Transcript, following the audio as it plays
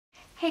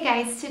Hey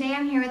guys, today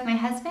I'm here with my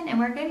husband and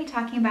we're going to be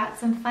talking about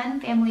some fun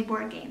family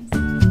board games.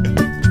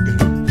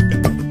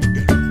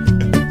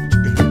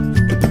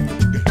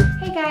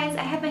 Hey guys,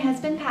 I have my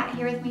husband Pat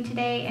here with me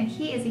today and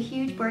he is a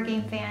huge board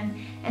game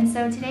fan. And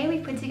so today we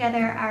put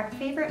together our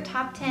favorite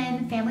top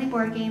 10 family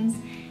board games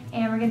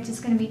and we're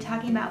just going to be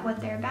talking about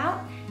what they're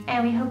about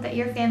and we hope that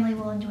your family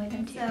will enjoy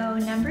them too. So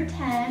number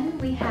 10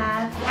 we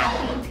have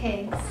Happy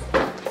Pigs.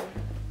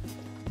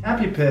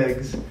 Happy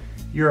Pigs.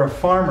 You're a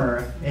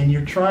farmer and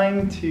you're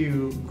trying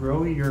to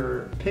grow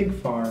your pig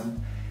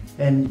farm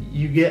and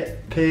you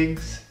get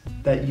pigs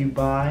that you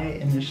buy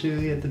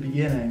initially at the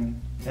beginning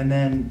and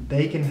then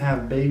they can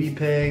have baby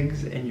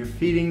pigs and you're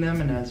feeding them,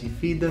 and as you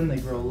feed them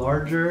they grow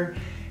larger,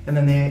 and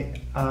then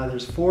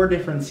there's 4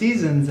 different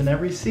seasons, and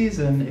every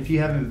season if you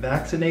haven't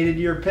vaccinated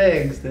your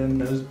pigs then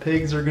those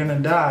pigs are gonna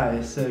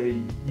die. So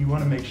you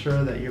want to make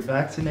sure that you're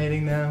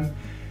vaccinating them,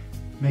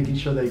 making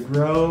sure they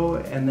grow,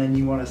 and then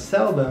you want to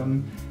sell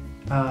them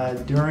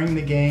during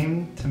the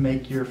game to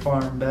make your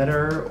farm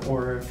better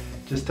or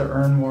just to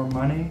earn more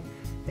money.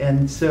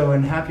 And so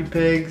in Happy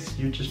Pigs,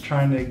 you're just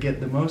trying to get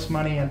the most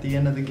money at the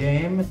end of the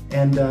game.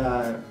 And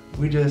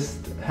we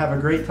just have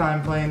a great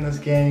time playing this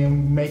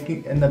game,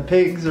 and the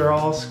pigs are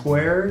all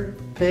square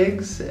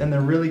pigs and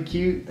they're really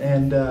cute,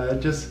 and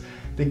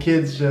the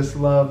kids just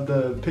love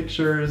the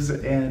pictures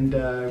and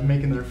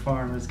making their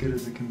farm as good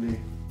as it can be.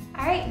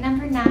 All right,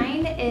 number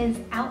 9 is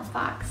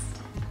Outfoxed.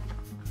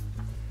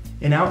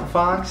 In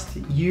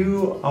Outfoxed,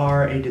 you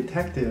are a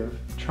detective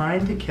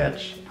trying to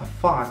catch a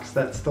fox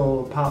that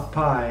stole a pot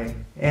pie.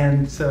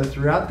 And so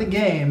throughout the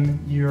game,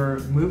 you're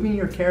moving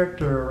your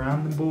character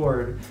around the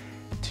board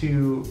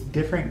to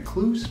different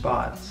clue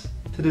spots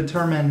to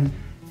determine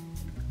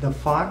the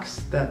fox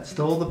that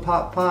stole the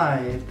pot pie,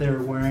 if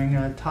they're wearing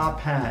a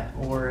top hat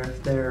or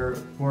if they're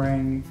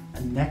wearing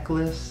a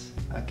necklace,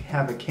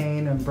 have a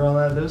cane,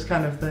 umbrella, those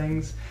kind of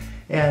things.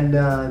 And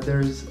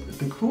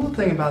the cool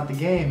thing about the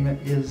game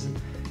is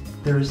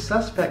there's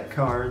suspect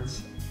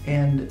cards,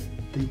 and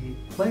the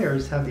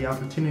players have the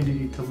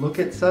opportunity to look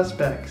at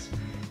suspects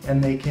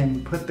and they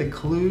can put the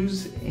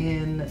clues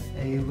in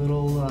a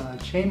little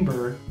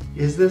chamber.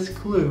 Is this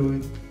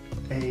clue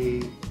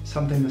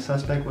something the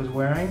suspect was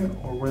wearing,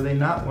 or were they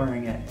not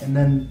wearing it? And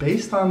then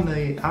based on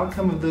the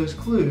outcome of those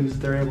clues,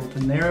 they're able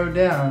to narrow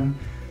down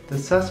the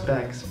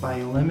suspects by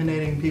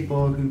eliminating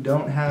people who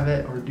don't have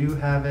it or do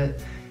have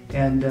it,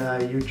 and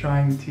you're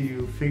trying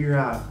to figure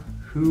out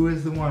who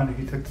is the one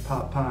who took the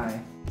pot pie.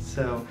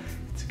 So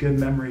it's a good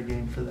memory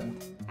game for them.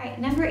 All right,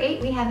 number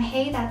 8 we have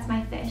Hey, That's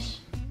My Fish.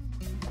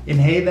 In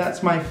Hey,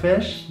 That's My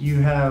Fish,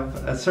 you have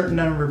a certain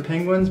number of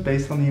penguins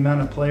based on the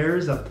amount of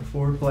players, up to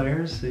 4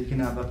 players, so you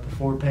can have up to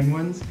 4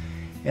 penguins.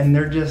 And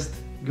they're just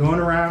going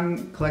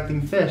around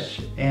collecting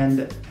fish,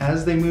 and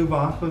as they move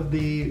off of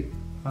the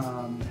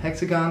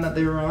hexagon that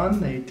they were on,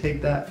 they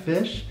take that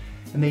fish,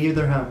 and they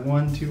either have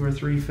 1, 2, or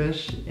 3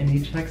 fish in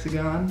each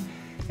hexagon.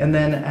 And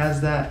then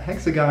as that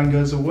hexagon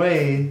goes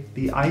away,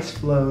 the ice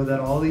floe that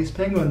all these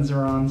penguins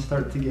are on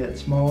start to get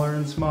smaller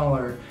and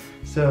smaller.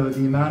 So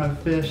the amount of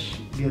fish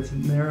gets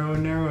narrow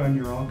and narrow and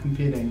you're all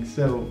competing.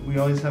 So we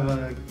always have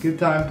a good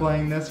time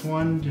playing this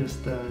one,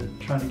 just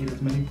trying to get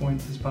as many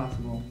points as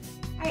possible.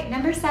 All right,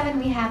 number 7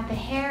 we have The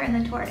Hare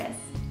and the Tortoise.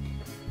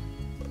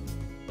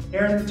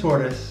 Hare and the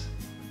Tortoise.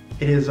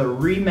 It is a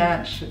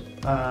rematch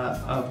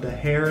of the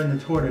hare and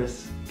the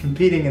tortoise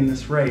competing in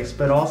this race,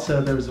 but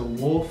also there's a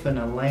wolf and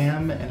a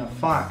lamb and a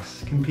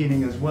fox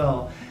competing as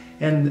well.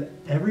 And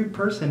every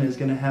person is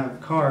going to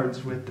have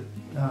cards with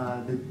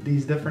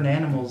these different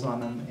animals on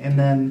them. And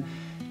then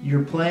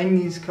you're playing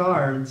these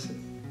cards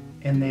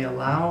and they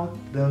allow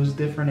those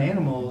different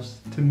animals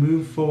to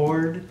move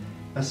forward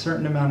a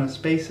certain amount of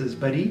spaces,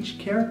 but each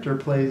character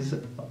plays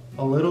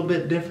a little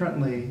bit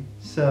differently.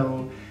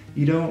 So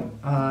you don't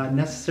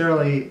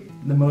necessarily,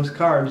 the most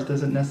cards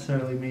doesn't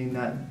necessarily mean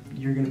that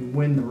you're going to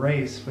win the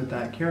race with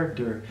that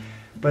character.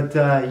 But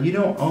you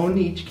don't own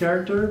each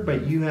character,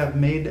 but you have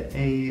made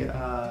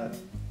a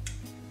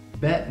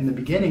bet in the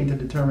beginning to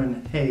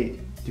determine, hey,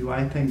 do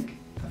I think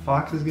the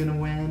fox is going to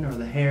win, or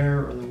the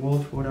hare, or the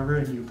wolf, whatever,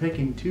 and you're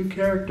picking 2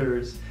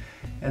 characters,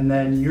 and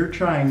then you're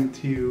trying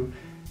to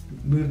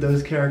move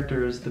those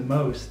characters the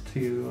most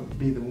to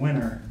be the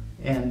winner.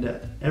 And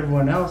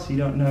everyone else, you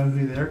don't know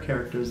who their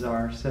characters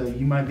are, so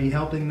you might be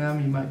helping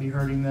them, you might be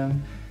hurting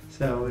them,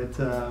 so it's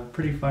a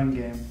pretty fun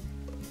game.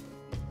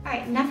 All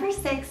right, number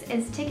 6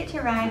 is Ticket to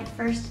Ride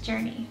First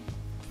Journey.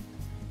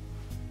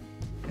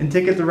 In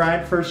Ticket to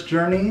Ride First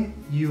Journey,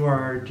 you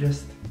are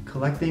just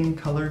collecting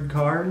colored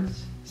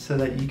cards so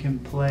that you can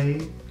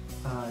play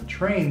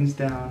trains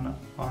down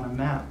on a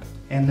map.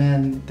 And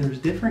then there's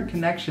different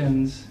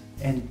connections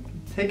and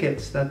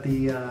tickets that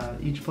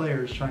each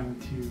player is trying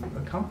to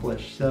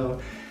accomplish.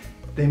 So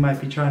they might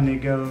be trying to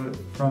go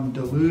from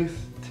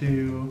Duluth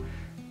to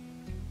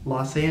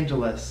Los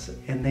Angeles,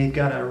 and they've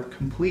got to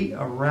complete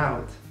a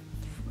route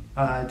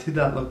to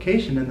that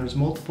location, and there's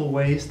multiple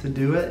ways to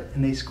do it,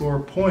 and they score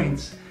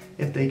points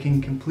if they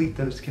can complete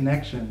those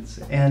connections.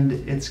 And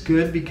it's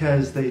good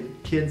because the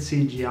kids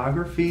see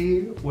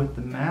geography with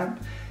the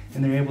map,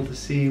 and they're able to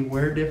see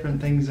where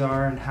different things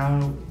are and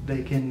how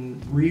they can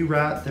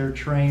reroute their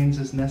trains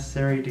as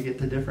necessary to get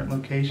to different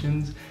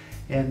locations.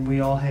 And we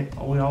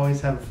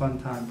always have a fun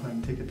time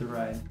playing Ticket to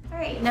Ride. All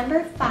right,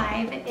 number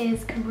 5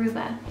 is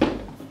Karuba.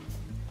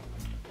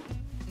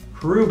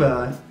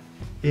 Karuba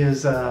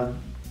is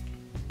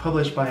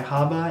published by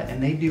Haba,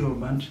 and they do a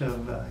bunch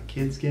of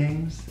kids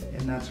games,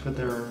 and that's what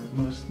they're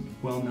most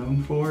well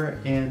known for.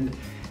 And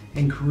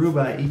in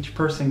Karuba, each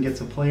person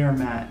gets a player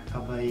mat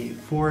of a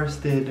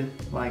forested,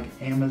 like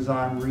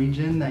Amazon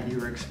region that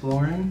you're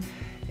exploring.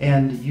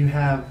 And you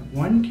have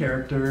one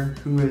character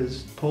who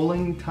is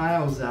pulling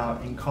tiles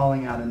out and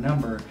calling out a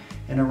number.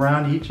 And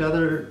around each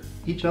other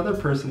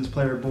person's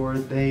player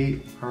board,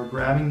 they are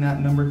grabbing that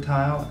numbered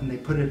tile and they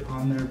put it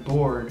on their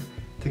board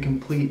to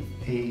complete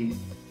a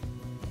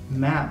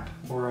map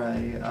or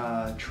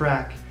a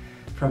track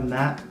from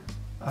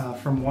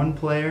from one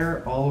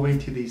player all the way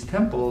to these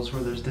temples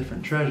where there's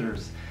different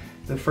treasures.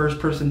 The first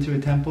person to a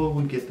temple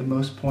would get the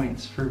most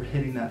points for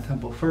hitting that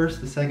temple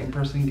first. The second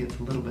person gets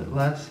a little bit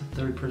less, the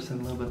third person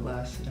a little bit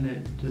less, and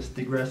it just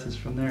digresses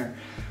from there.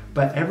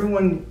 But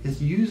everyone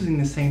is using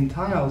the same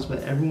tiles, but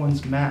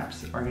everyone's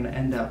maps are going to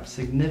end up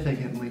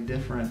significantly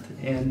different.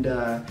 And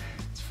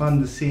it's fun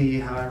to see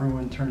how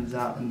everyone turns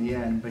out in the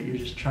end, but you're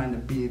just trying to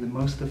be the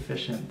most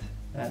efficient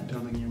at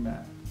building your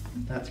map.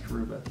 That's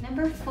Karuba.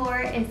 Number 4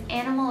 is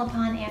Animal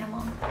Upon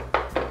Animal.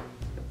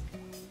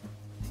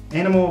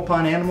 Animal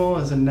Upon Animal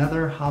is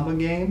another Haba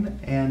game,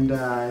 and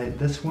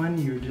this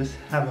one you just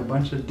have a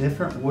bunch of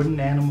different wooden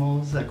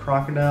animals, a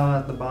crocodile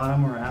at the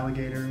bottom or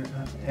alligator,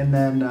 and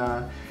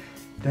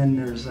then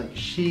there's like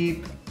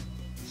sheep,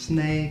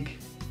 snake,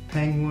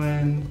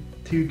 penguin,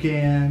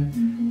 toucan,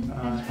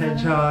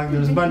 hedgehog.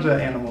 There's a bunch of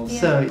animals.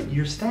 Yeah. So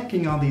you're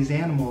stacking all these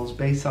animals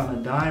based on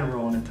a die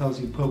roll, and it tells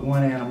you put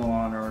one animal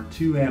on or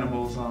 2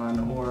 animals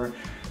on, or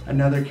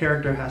another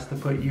character has to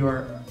put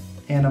your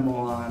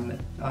animal on.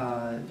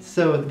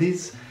 So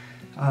these,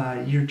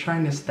 you're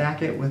trying to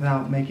stack it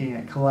without making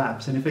it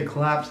collapse. And if it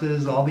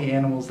collapses, all the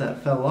animals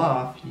that fell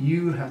off,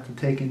 you have to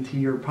take into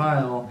your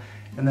pile,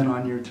 and then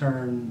on your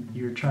turn,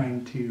 you're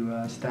trying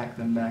to stack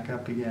them back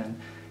up again.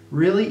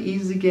 Really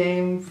easy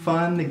game,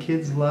 fun, the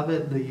kids love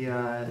it.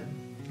 The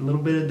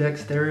little bit of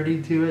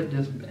dexterity to it,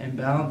 just and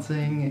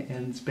balancing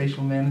and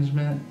spatial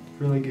management,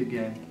 really good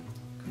game.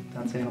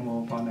 That's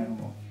Animal Upon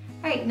Animal.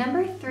 All right,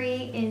 number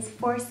 3 is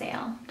For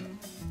Sale.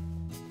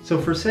 So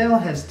For Sale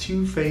has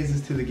 2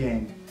 phases to the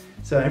game.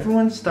 So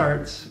everyone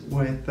starts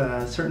with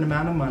a certain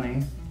amount of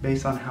money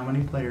based on how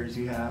many players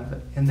you have,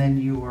 and then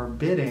you are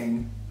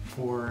bidding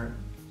for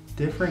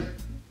different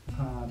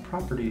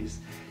properties.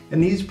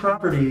 And these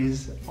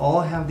properties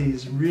all have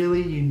these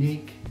really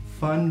unique,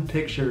 fun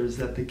pictures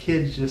that the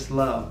kids just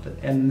love.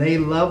 And they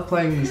love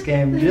playing this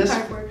game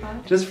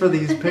just for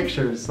these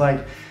pictures.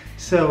 Like,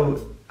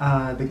 so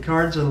the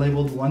cards are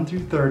labeled 1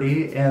 through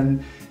 30,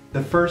 and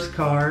the first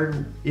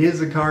card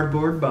is a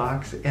cardboard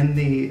box, and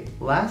the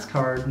last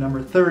card,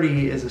 number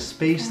 30, is a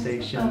space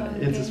station.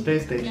 It's a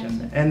space station.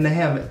 Gotcha. And they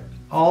have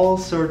all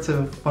sorts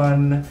of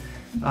fun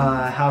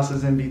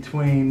houses in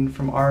between,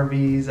 from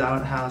RVs,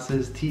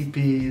 outhouses,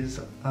 teepees,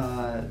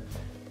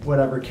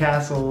 whatever,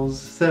 castles.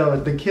 So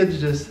the kids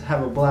just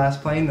have a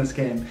blast playing this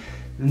game.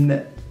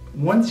 And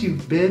once you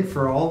bid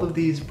for all of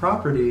these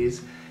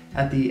properties,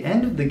 at the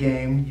end of the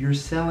game, you're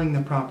selling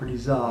the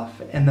properties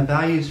off, and the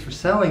values for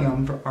selling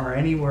them are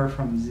anywhere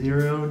from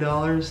 $0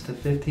 to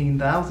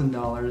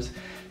 $15,000.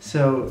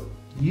 So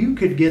you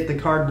could get the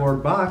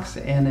cardboard box,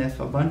 and if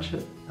a bunch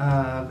of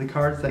the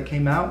cards that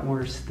came out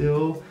were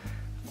still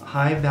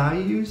high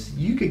values,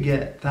 you could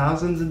get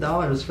thousands of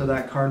dollars for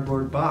that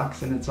cardboard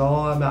box. And it's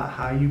all about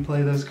how you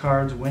play those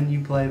cards, when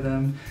you play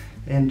them,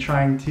 and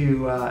trying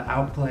to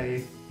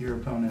outplay your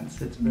opponents.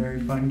 It's a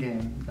very fun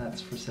game. That's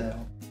For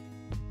Sale.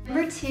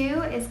 Number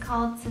 2 is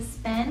called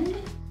Suspend.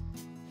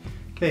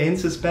 Okay, in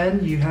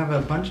Suspend you have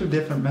a bunch of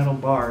different metal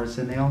bars,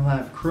 and they all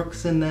have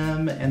crooks in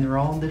them, and they're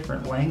all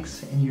different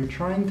lengths, and you're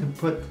trying to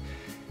put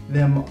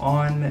them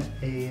on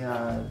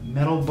a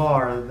metal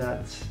bar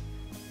that's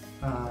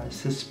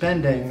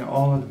suspending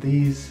all of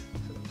these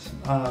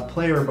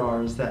player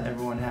bars that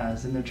everyone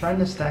has, and they're trying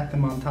to stack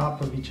them on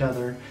top of each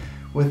other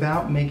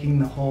without making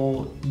the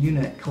whole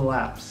unit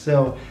collapse.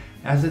 So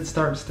as it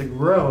starts to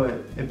grow,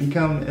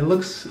 it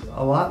looks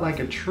a lot like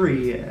a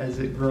tree as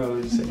it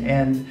grows,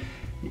 and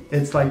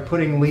it's like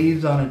putting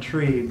leaves on a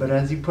tree, but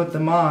as you put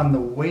them on, the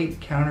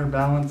weight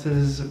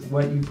counterbalances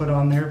what you put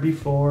on there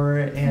before,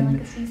 and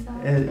like a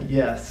seesaw.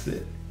 Yes,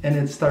 and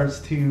it starts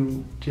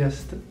to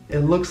it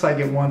looks like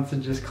it wants to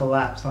just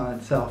collapse on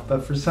itself,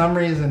 but for some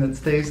reason it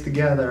stays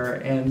together.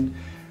 And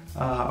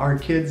our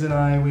kids and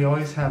I, we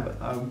always have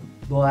a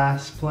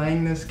blast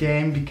playing this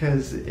game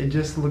because it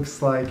just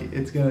looks like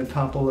it's going to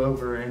topple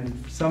over, and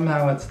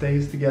somehow it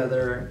stays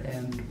together,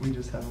 and we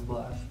just have a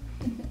blast.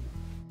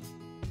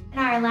 And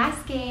our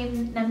last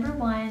game, number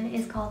 1,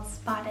 is called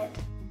Spot It.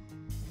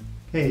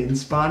 Okay, in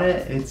Spot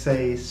It, it's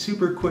a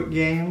super quick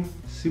game,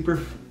 super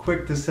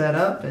quick to set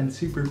up and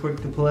super quick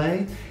to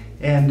play.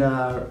 And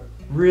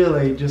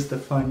really just a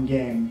fun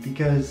game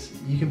because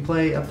you can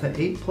play up to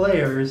 8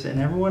 players and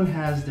everyone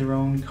has their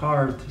own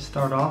card to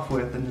start off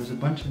with, and there's a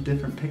bunch of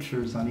different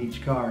pictures on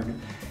each card.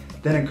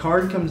 Then a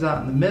card comes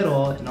out in the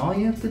middle and all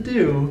you have to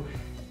do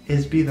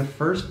is be the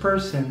first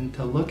person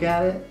to look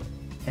at it,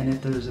 and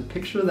if there's a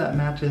picture that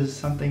matches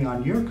something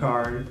on your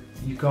card,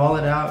 you call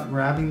it out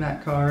grabbing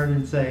that card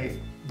and say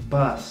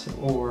bus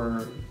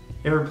or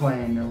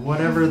airplane or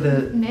whatever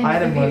the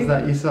item was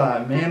that you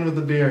saw, man with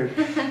a beard,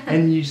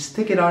 and you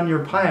stick it on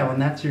your pile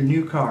and that's your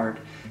new card.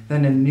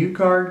 Then a new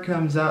card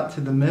comes out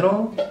to the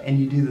middle and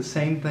you do the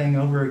same thing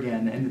over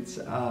again, and it's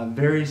a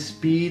very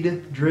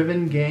speed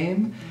driven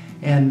game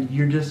and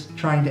you're just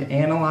trying to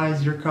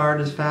analyze your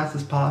card as fast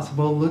as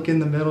possible, look in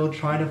the middle,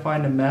 try to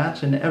find a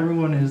match, and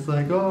everyone is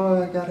like,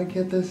 oh, I gotta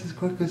get this as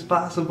quick as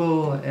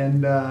possible,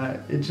 and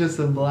it's just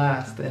a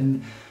blast.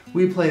 And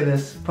we play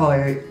this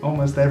probably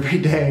almost every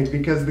day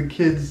because the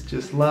kids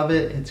just love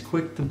it. It's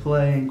quick to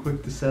play and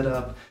quick to set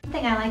up. One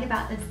thing I like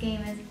about this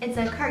game is it's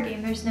a card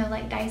game. There's no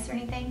like dice or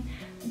anything.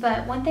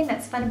 But one thing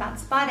that's fun about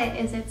Spot It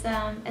is it's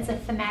a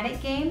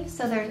thematic game.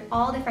 So there's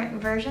all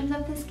different versions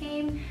of this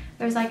game.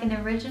 There's like an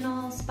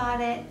original Spot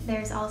It.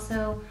 There's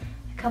also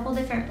a couple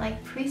different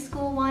like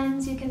preschool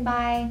ones you can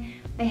buy.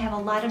 They have a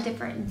lot of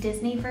different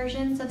Disney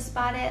versions of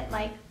Spot It,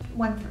 like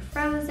one for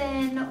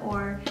Frozen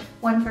or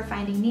one for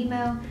Finding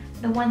Nemo.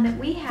 The one that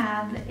we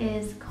have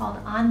is called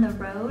On the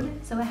Road,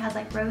 so it has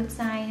like road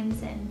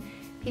signs and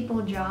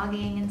people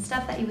jogging and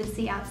stuff that you would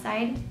see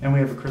outside. And we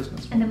have a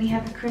Christmas one. And then we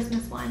have a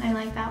Christmas one. I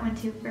like that one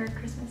too for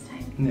Christmas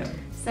time. Yeah.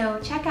 So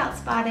check out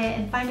Spot It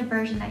and find a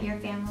version that your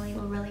family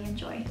will really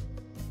enjoy.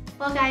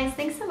 Well guys,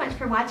 thanks so much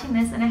for watching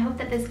this, and I hope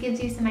that this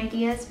gives you some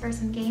ideas for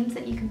some games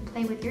that you can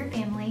play with your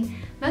family.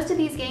 Most of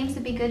these games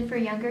would be good for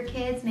younger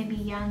kids, maybe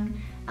young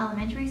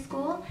elementary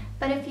school,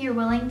 but if you're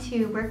willing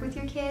to work with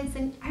your kids,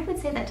 and I would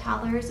say that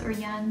toddlers or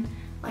young,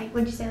 like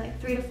would you say like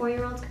 3 to 4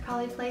 year olds could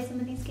probably play some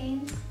of these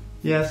games?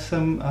 Yes,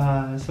 some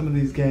of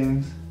these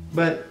games,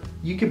 but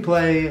you could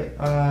play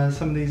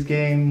some of these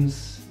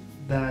games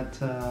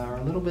that are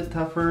a little bit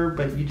tougher,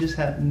 but you just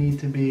need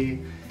to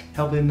be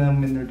helping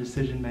them in their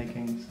decision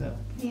making. So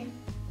yeah.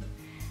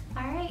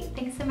 Alright,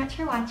 thanks so much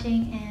for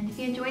watching, and if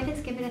you enjoyed this,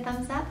 give it a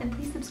thumbs up and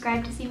please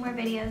subscribe to see more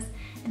videos,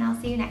 and I'll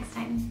see you next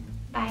time.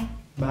 Bye.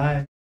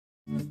 Bye.